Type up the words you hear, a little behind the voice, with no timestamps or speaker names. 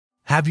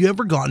Have you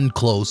ever gotten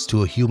close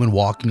to a human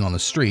walking on the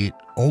street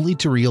only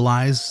to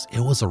realize it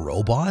was a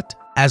robot?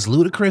 As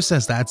ludicrous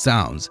as that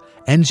sounds,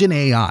 Engine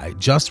AI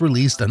just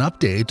released an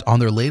update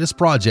on their latest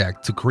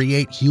project to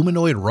create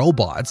humanoid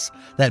robots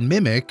that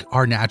mimic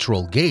our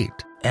natural gait,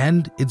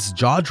 and it's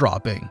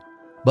jaw-dropping.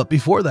 But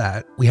before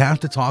that, we have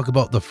to talk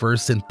about the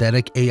first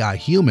synthetic AI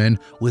human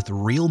with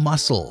real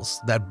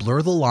muscles that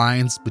blur the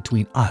lines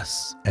between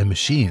us and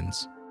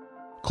machines.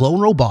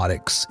 Clone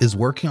Robotics is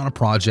working on a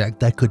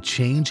project that could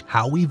change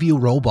how we view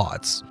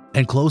robots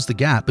and close the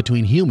gap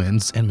between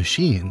humans and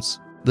machines.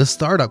 The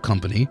startup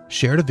company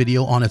shared a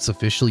video on its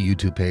official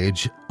YouTube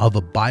page of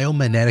a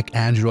biomimetic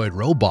android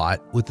robot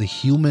with a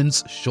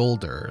human's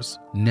shoulders,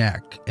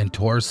 neck, and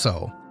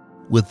torso,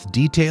 with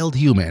detailed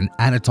human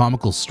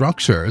anatomical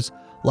structures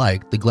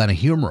like the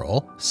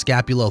glenohumeral,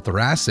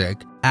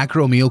 scapulothoracic,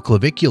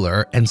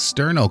 acromioclavicular, and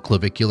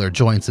sternoclavicular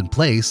joints in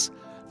place.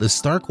 The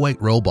stark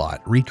white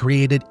robot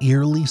recreated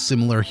eerily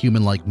similar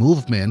human-like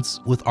movements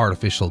with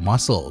artificial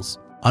muscles.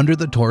 Under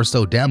the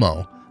torso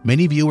demo,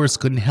 many viewers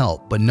couldn't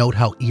help but note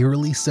how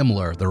eerily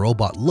similar the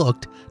robot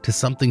looked to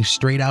something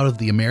straight out of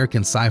the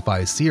American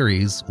Sci-fi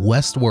series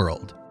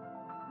Westworld.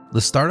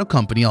 The startup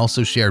company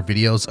also shared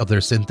videos of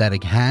their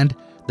synthetic hand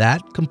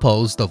that,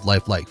 composed of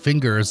lifelike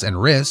fingers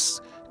and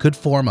wrists, could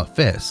form a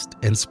fist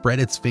and spread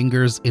its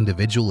fingers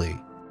individually.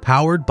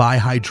 Powered by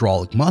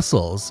hydraulic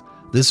muscles,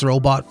 this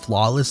robot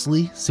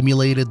flawlessly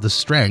simulated the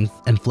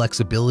strength and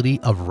flexibility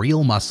of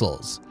real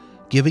muscles,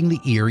 giving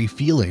the eerie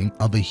feeling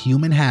of a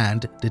human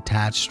hand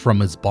detached from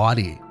his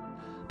body.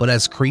 But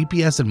as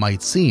creepy as it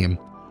might seem,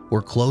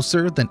 we're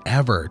closer than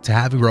ever to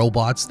having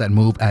robots that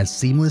move as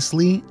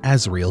seamlessly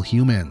as real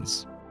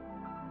humans.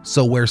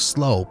 So where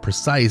slow,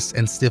 precise,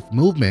 and stiff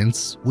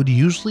movements would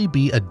usually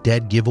be a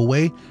dead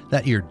giveaway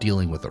that you're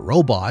dealing with a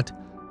robot,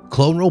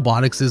 Clone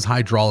Robotics'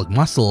 hydraulic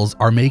muscles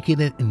are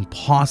making it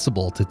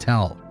impossible to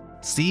tell.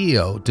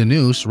 CEO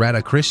Danush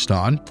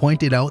Radhakrishnan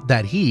pointed out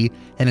that he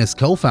and his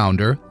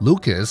co-founder,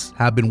 Lucas,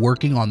 have been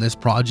working on this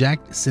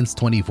project since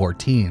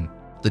 2014.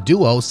 The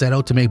duo set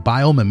out to make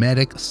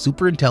biomimetic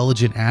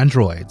super-intelligent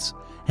androids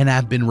and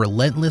have been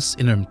relentless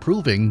in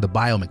improving the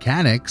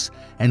biomechanics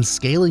and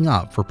scaling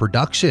up for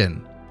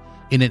production.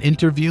 In an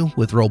interview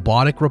with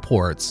Robotic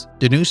Reports,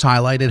 Danush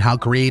highlighted how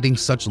creating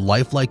such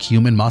lifelike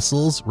human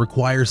muscles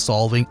requires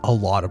solving a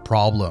lot of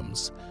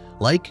problems,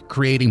 like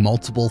creating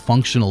multiple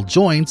functional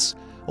joints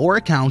or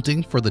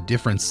accounting for the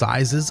different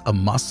sizes of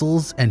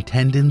muscles and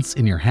tendons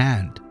in your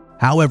hand.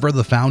 However,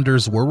 the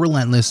founders were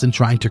relentless in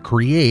trying to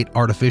create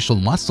artificial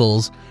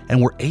muscles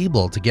and were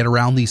able to get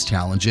around these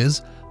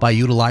challenges by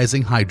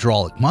utilizing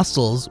hydraulic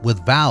muscles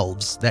with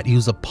valves that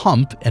use a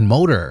pump and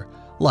motor,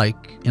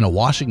 like in a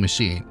washing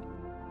machine.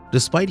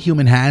 Despite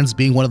human hands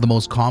being one of the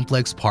most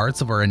complex parts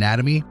of our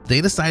anatomy,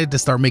 they decided to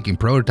start making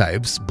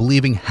prototypes,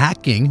 believing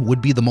hacking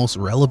would be the most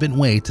relevant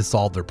way to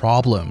solve their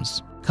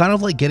problems. Kind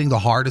of like getting the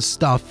hardest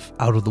stuff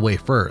out of the way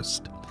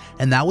first.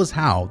 And that was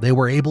how they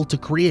were able to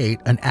create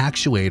an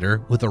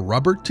actuator with a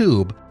rubber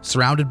tube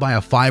surrounded by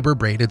a fiber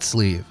braided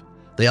sleeve.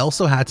 They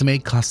also had to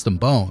make custom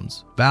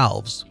bones,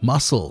 valves,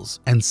 muscles,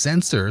 and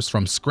sensors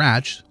from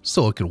scratch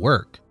so it could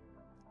work.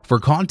 For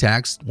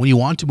context, when you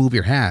want to move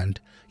your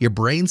hand, your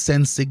brain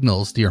sends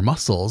signals to your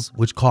muscles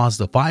which cause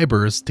the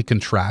fibers to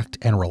contract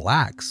and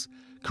relax,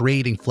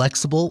 creating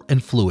flexible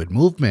and fluid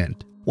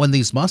movement. When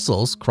these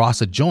muscles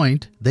cross a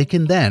joint, they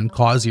can then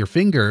cause your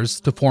fingers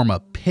to form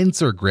a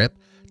pincer grip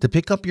to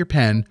pick up your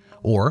pen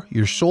or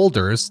your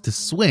shoulders to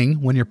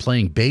swing when you're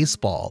playing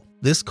baseball.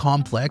 This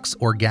complex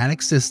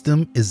organic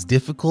system is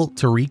difficult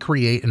to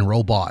recreate in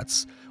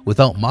robots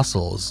without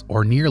muscles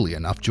or nearly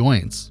enough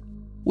joints,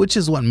 which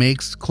is what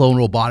makes Clone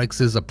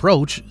Robotics'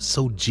 approach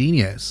so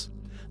genius.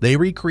 They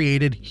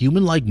recreated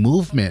human-like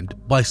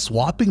movement by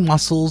swapping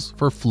muscles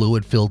for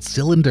fluid-filled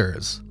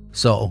cylinders.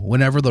 So,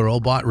 whenever the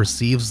robot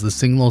receives the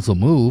signal to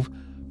move,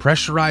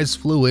 pressurized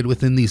fluid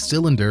within these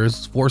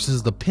cylinders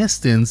forces the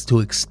pistons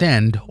to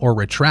extend or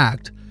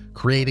retract,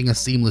 creating a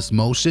seamless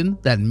motion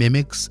that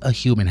mimics a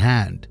human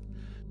hand.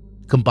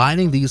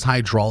 Combining these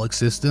hydraulic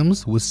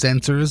systems with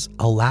sensors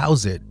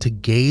allows it to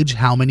gauge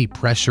how many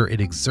pressure it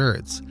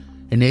exerts,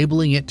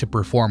 enabling it to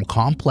perform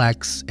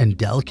complex and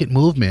delicate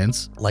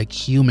movements like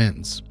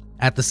humans.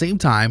 At the same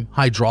time,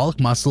 hydraulic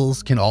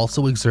muscles can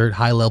also exert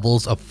high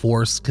levels of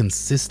force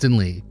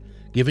consistently,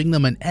 giving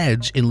them an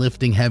edge in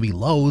lifting heavy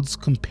loads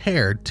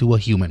compared to a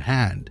human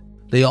hand.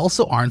 They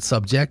also aren't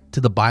subject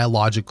to the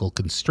biological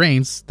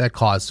constraints that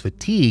cause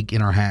fatigue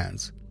in our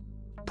hands.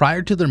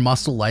 Prior to their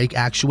muscle-like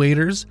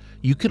actuators,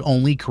 you could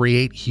only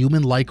create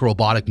human-like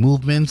robotic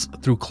movements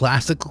through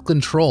classical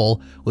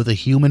control with a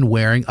human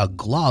wearing a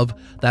glove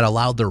that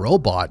allowed the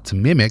robot to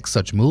mimic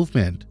such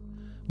movement.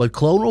 But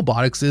Clone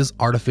Robotics'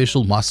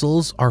 artificial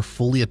muscles are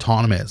fully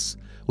autonomous,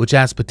 which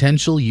has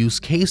potential use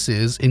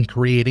cases in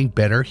creating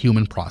better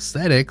human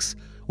prosthetics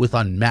with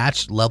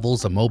unmatched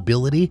levels of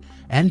mobility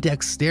and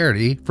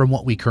dexterity from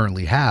what we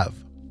currently have.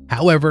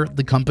 However,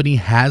 the company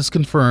has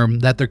confirmed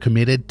that they're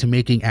committed to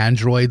making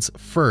androids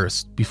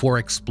first before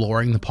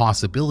exploring the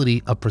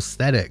possibility of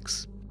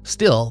prosthetics.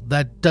 Still,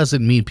 that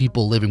doesn't mean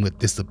people living with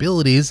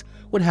disabilities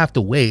would have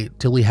to wait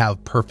till we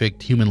have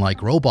perfect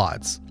human-like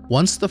robots.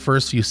 Once the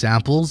first few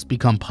samples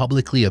become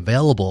publicly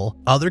available,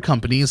 other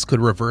companies could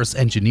reverse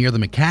engineer the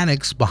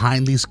mechanics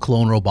behind these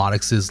clone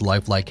robotics'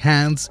 lifelike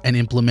hands and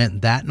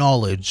implement that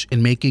knowledge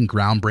in making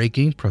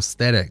groundbreaking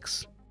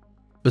prosthetics.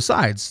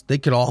 Besides, they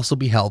could also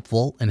be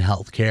helpful in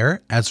healthcare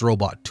as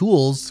robot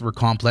tools for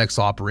complex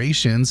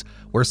operations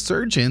where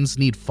surgeons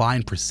need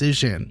fine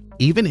precision.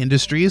 Even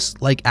industries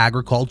like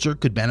agriculture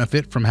could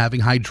benefit from having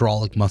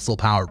hydraulic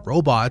muscle-powered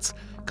robots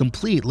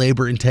complete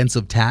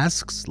labor-intensive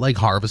tasks like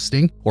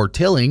harvesting or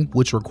tilling,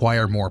 which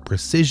require more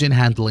precision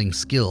handling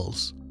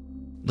skills.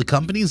 The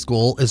company's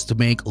goal is to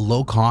make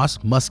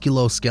low-cost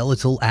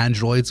musculoskeletal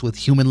androids with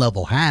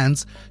human-level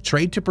hands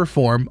trained to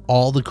perform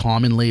all the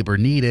common labor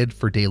needed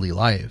for daily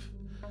life.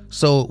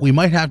 So we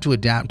might have to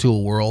adapt to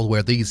a world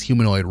where these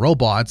humanoid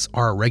robots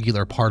are a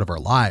regular part of our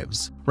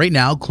lives. Right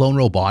now, Clone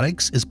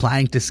Robotics is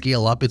planning to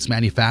scale up its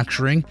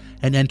manufacturing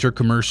and enter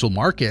commercial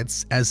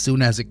markets as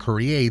soon as it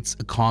creates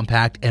a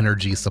compact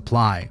energy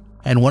supply.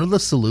 And one of the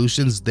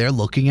solutions they're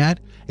looking at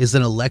is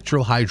an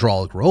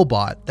electro-hydraulic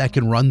robot that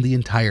can run the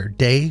entire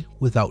day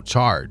without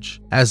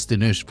charge. As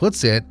Dinesh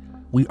puts it,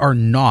 we are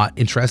not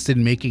interested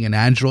in making an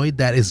android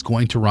that is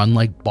going to run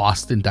like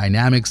Boston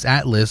Dynamics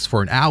Atlas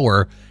for an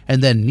hour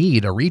and then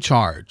need a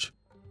recharge.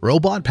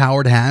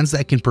 Robot-powered hands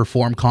that can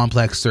perform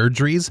complex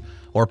surgeries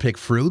or pick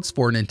fruits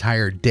for an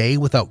entire day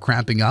without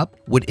cramping up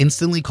would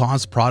instantly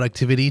cause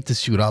productivity to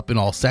shoot up in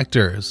all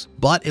sectors,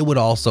 but it would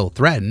also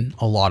threaten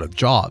a lot of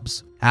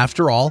jobs.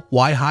 After all,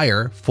 why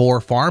hire 4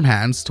 farm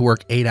hands to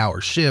work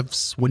 8-hour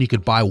shifts when you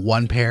could buy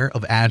 1 pair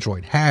of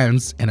android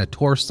hands and a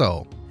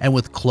torso? And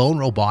with Clone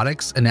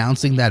Robotics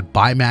announcing that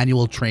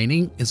bimanual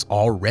training is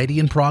already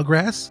in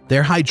progress,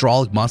 their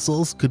hydraulic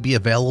muscles could be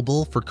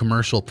available for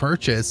commercial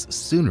purchase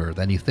sooner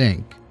than you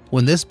think.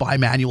 When this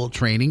bimanual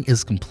training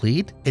is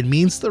complete, it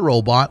means the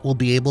robot will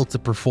be able to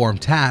perform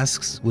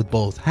tasks with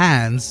both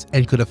hands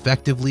and could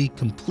effectively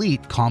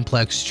complete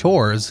complex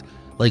chores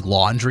like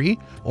laundry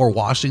or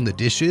washing the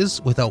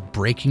dishes without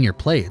breaking your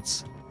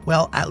plates.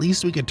 Well, at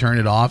least we could turn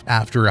it off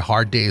after a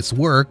hard day's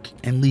work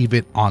and leave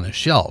it on a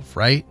shelf,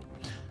 right?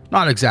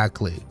 Not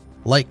exactly.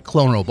 Like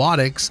Clone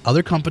Robotics,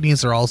 other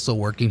companies are also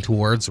working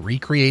towards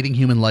recreating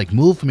human-like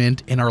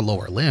movement in our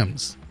lower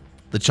limbs.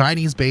 The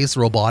Chinese-based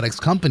robotics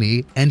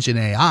company Engine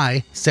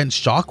AI sent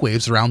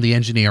shockwaves around the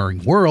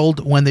engineering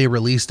world when they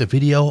released a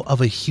video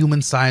of a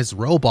human-sized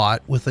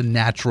robot with a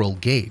natural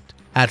gait.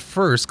 At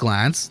first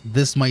glance,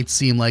 this might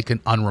seem like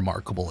an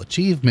unremarkable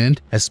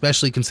achievement,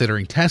 especially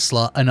considering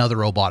Tesla and other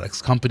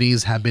robotics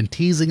companies have been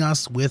teasing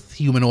us with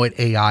humanoid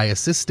AI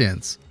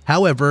assistants.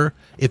 However,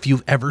 if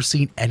you've ever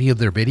seen any of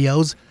their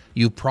videos,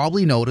 you've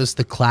probably noticed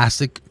the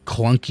classic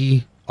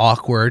clunky,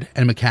 awkward,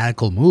 and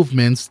mechanical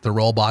movements the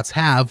robots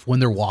have when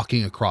they're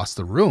walking across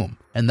the room,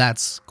 and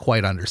that's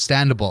quite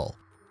understandable.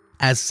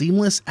 As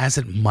seamless as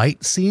it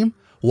might seem,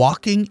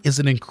 walking is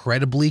an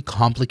incredibly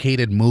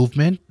complicated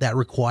movement that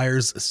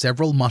requires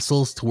several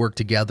muscles to work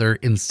together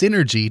in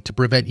synergy to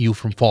prevent you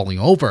from falling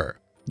over.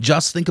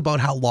 Just think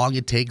about how long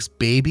it takes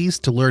babies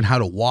to learn how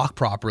to walk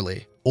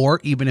properly,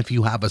 or even if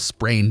you have a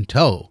sprained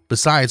toe.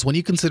 Besides, when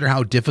you consider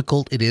how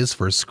difficult it is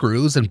for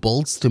screws and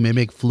bolts to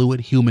mimic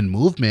fluid human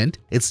movement,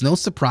 it's no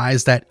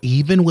surprise that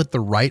even with the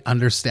right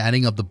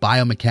understanding of the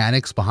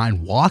biomechanics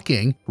behind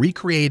walking,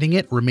 recreating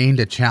it remained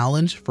a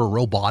challenge for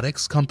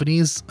robotics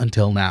companies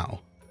until now.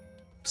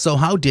 So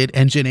how did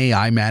Engine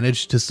AI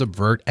manage to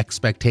subvert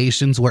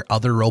expectations where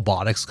other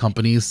robotics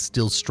companies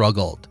still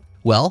struggled?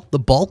 Well, the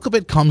bulk of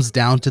it comes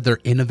down to their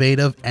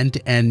innovative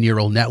end-to-end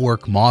neural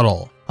network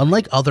model.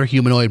 Unlike other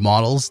humanoid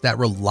models that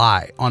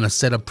rely on a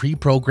set of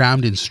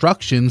pre-programmed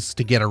instructions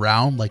to get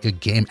around like a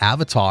game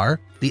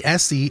avatar, the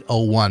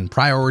SE01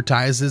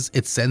 prioritizes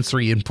its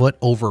sensory input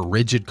over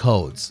rigid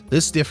codes.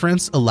 This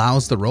difference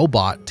allows the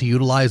robot to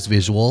utilize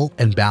visual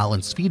and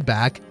balance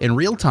feedback in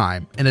real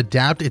time and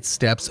adapt its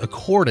steps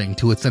according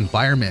to its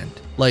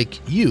environment, like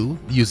you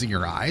using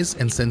your eyes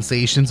and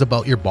sensations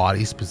about your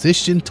body's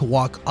position to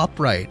walk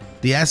upright.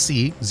 The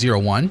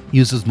SE01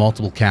 uses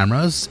multiple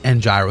cameras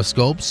and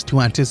gyroscopes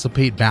to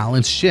anticipate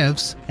balance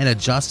shifts and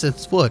adjust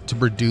its foot to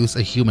produce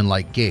a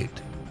human-like gait.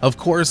 Of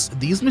course,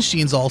 these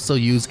machines also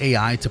use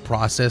AI to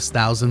process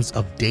thousands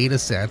of data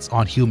sets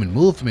on human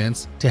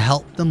movements to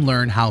help them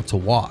learn how to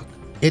walk.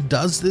 It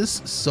does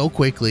this so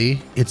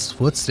quickly, its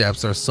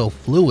footsteps are so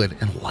fluid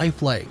and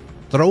lifelike.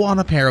 Throw on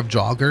a pair of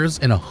joggers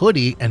and a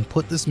hoodie and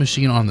put this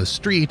machine on the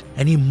street,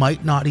 and you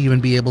might not even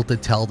be able to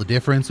tell the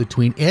difference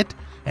between it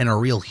and a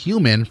real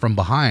human from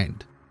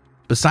behind.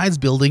 Besides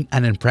building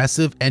an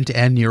impressive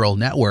end-to-end neural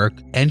network,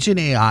 Engine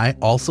AI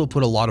also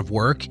put a lot of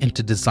work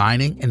into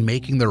designing and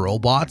making the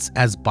robots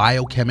as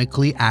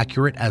biochemically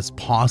accurate as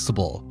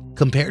possible.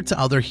 Compared to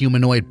other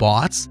humanoid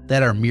bots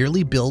that are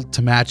merely built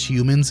to match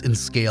humans in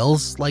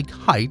scales like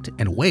height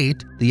and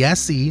weight, the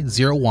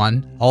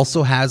SE01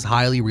 also has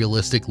highly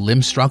realistic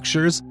limb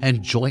structures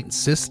and joint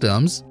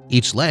systems.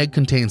 Each leg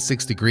contains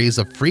 6 degrees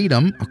of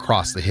freedom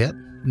across the hip,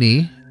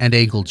 knee, and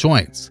ankle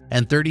joints,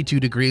 and 32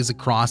 degrees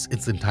across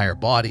its entire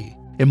body.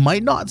 It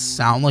might not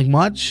sound like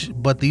much,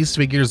 but these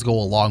figures go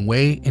a long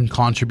way in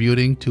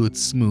contributing to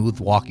its smooth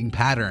walking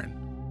pattern.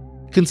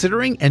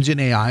 Considering Engine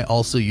AI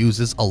also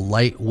uses a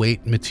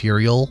lightweight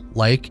material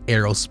like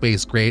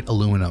aerospace-grade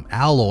aluminum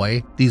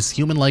alloy, these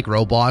human-like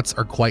robots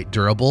are quite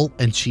durable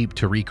and cheap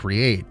to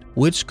recreate,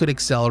 which could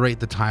accelerate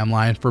the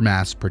timeline for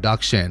mass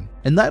production.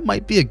 And that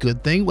might be a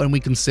good thing when we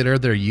consider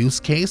their use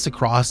case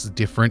across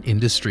different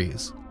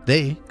industries.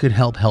 They could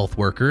help health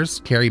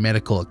workers carry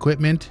medical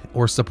equipment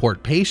or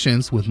support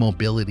patients with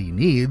mobility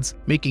needs,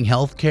 making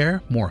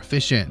healthcare more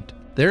efficient.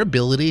 Their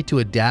ability to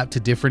adapt to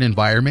different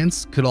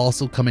environments could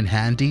also come in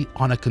handy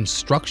on a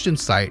construction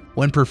site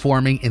when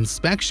performing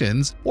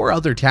inspections or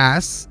other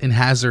tasks in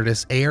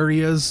hazardous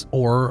areas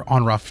or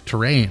on rough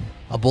terrain.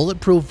 A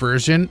bulletproof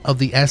version of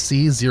the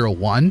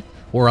SC-01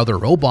 or other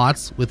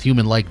robots with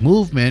human-like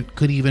movement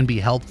could even be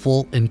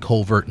helpful in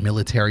covert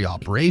military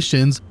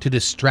operations to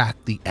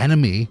distract the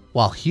enemy,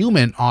 while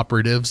human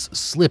operatives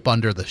slip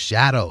under the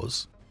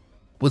shadows.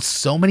 With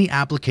so many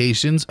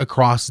applications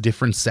across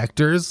different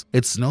sectors,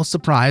 it's no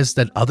surprise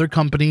that other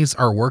companies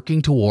are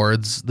working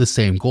towards the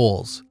same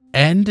goals.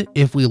 And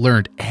if we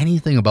learned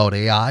anything about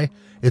AI,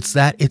 it's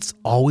that it's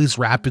always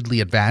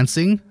rapidly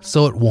advancing,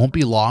 so it won't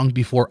be long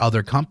before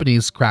other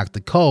companies crack the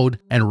code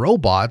and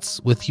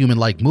robots with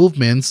human-like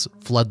movements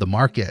flood the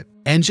market.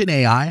 Engine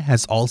AI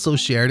has also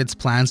shared its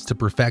plans to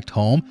perfect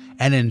home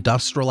and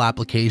industrial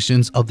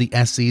applications of the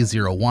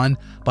SC-01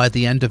 by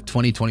the end of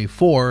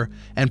 2024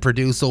 and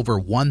produce over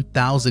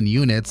 1,000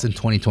 units in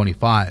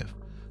 2025.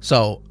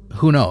 So,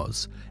 who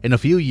knows? In a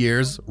few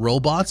years,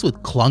 robots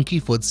with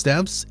clunky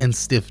footsteps and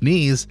stiff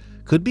knees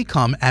could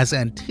become as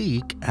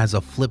antique as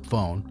a flip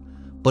phone.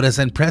 But as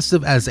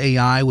impressive as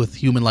AI with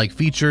human-like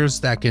features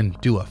that can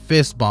do a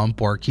fist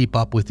bump or keep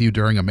up with you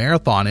during a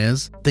marathon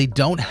is, they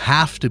don't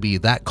have to be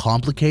that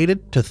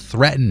complicated to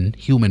threaten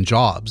human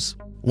jobs.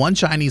 One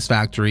Chinese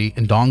factory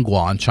in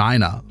Dongguan,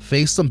 China,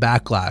 faced some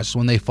backlash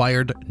when they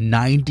fired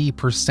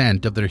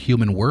 90% of their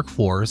human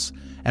workforce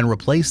and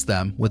replaced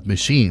them with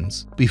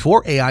machines.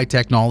 Before AI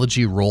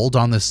technology rolled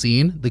on the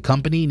scene, the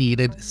company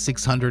needed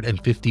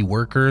 650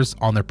 workers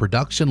on their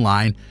production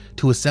line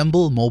to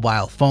assemble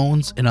mobile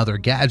phones and other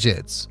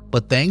gadgets.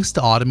 But thanks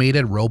to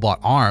automated robot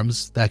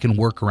arms that can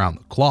work around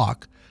the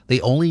clock, they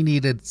only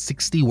needed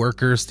 60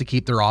 workers to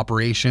keep their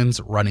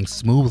operations running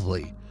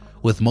smoothly,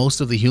 with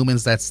most of the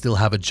humans that still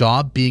have a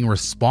job being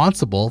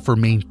responsible for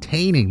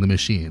maintaining the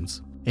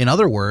machines. In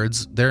other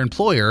words, their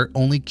employer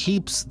only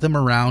keeps them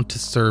around to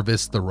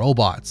service the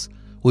robots,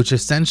 which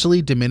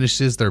essentially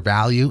diminishes their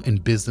value in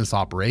business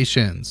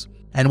operations.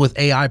 And with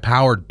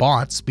AI-powered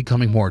bots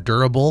becoming more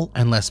durable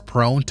and less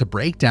prone to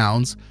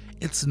breakdowns,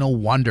 it's no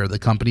wonder the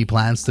company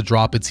plans to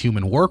drop its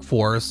human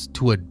workforce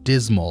to a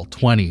dismal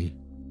 20.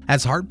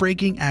 As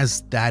heartbreaking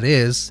as that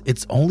is,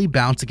 it's only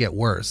bound to get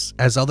worse,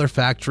 as other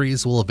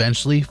factories will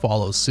eventually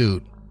follow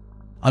suit.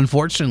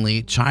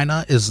 Unfortunately,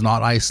 China is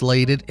not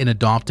isolated in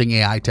adopting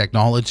AI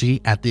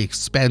technology at the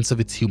expense of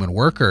its human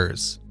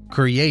workers.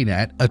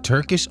 Couriernet, a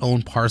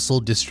Turkish-owned parcel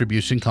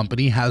distribution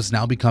company, has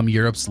now become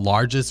Europe's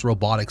largest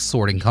robotics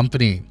sorting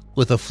company.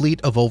 With a fleet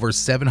of over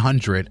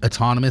 700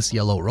 autonomous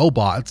yellow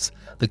robots,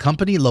 the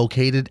company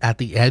located at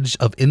the edge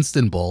of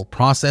Istanbul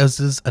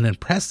processes an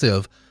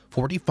impressive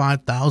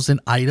 45,000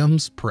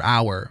 items per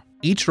hour.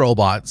 Each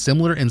robot,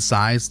 similar in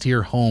size to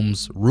your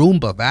home's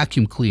Roomba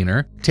vacuum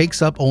cleaner,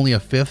 takes up only a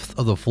fifth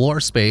of the floor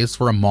space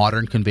for a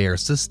modern conveyor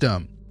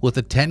system. With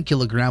a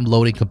 10-kilogram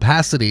loading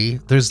capacity,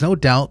 there's no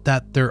doubt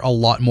that they're a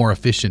lot more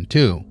efficient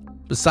too.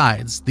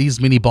 Besides, these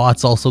mini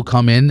bots also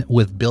come in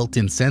with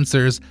built-in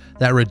sensors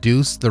that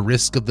reduce the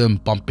risk of them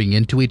bumping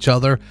into each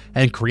other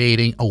and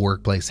creating a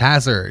workplace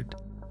hazard.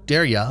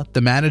 Daria,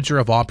 the manager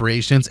of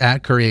operations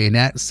at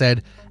Couriernet,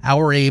 said,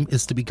 "Our aim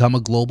is to become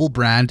a global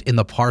brand in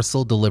the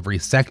parcel delivery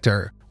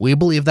sector. We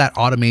believe that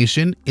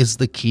automation is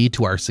the key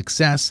to our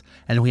success,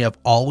 and we have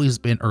always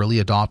been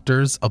early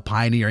adopters of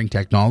pioneering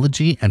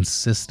technology and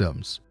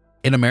systems."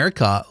 In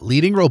America,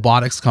 leading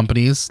robotics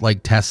companies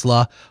like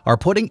Tesla are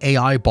putting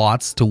AI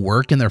bots to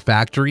work in their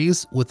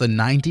factories with a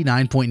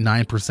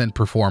 99.9%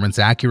 performance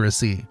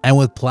accuracy. And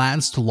with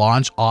plans to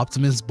launch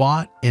Optimus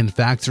Bot in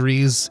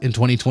factories in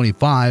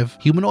 2025,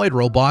 humanoid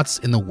robots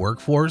in the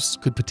workforce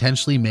could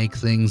potentially make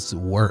things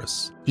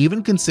worse.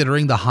 Even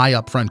considering the high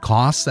upfront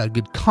costs that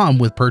could come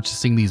with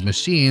purchasing these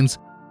machines,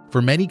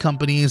 for many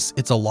companies,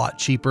 it's a lot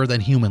cheaper than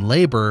human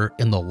labor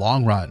in the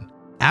long run.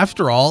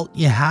 After all,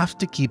 you have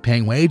to keep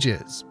paying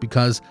wages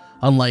because,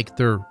 unlike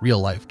their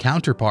real-life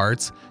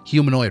counterparts,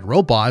 humanoid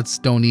robots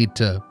don't need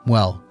to,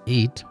 well,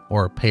 eat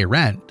or pay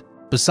rent.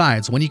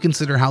 Besides, when you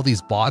consider how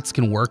these bots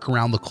can work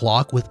around the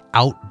clock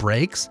without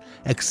breaks,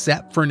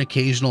 except for an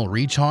occasional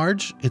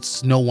recharge,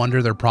 it's no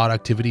wonder their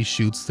productivity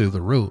shoots through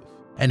the roof.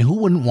 And who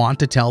wouldn't want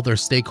to tell their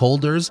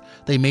stakeholders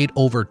they made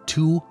over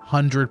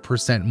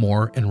 200%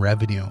 more in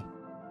revenue?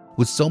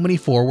 With so many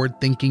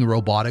forward-thinking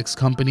robotics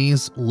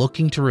companies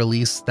looking to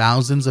release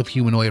thousands of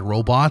humanoid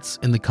robots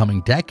in the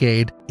coming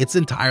decade, it's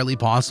entirely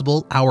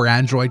possible our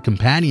android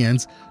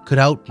companions could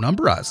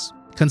outnumber us.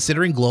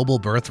 Considering global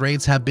birth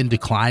rates have been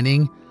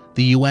declining,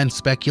 the UN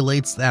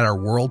speculates that our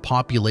world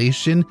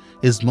population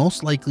is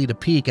most likely to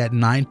peak at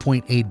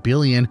 9.8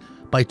 billion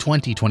by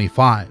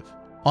 2025.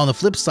 On the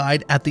flip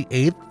side, at the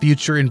 8th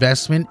Future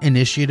Investment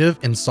Initiative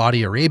in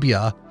Saudi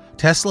Arabia,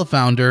 Tesla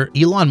founder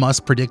Elon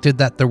Musk predicted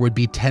that there would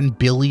be 10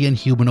 billion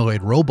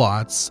humanoid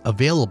robots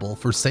available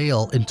for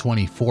sale in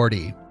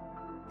 2040.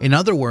 In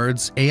other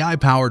words,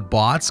 AI-powered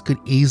bots could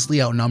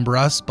easily outnumber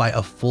us by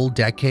a full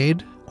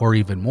decade or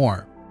even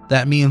more.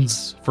 That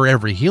means for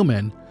every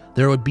human,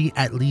 there would be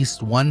at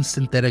least one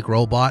synthetic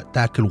robot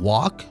that could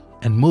walk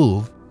and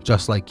move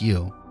just like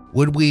you.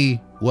 Would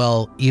we,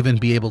 well, even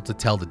be able to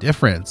tell the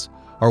difference?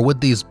 Or would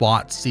these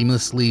bots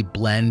seamlessly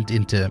blend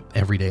into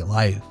everyday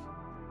life?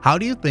 How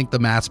do you think the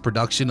mass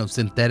production of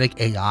synthetic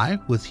AI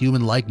with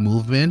human-like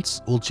movements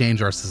will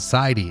change our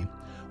society?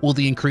 Will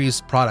the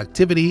increased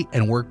productivity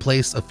and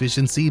workplace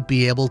efficiency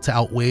be able to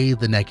outweigh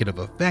the negative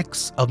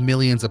effects of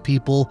millions of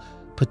people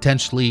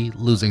potentially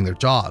losing their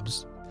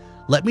jobs?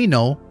 Let me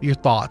know your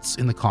thoughts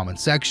in the comment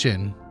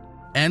section,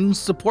 and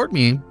support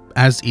me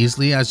as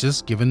easily as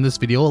just giving this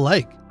video a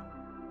like.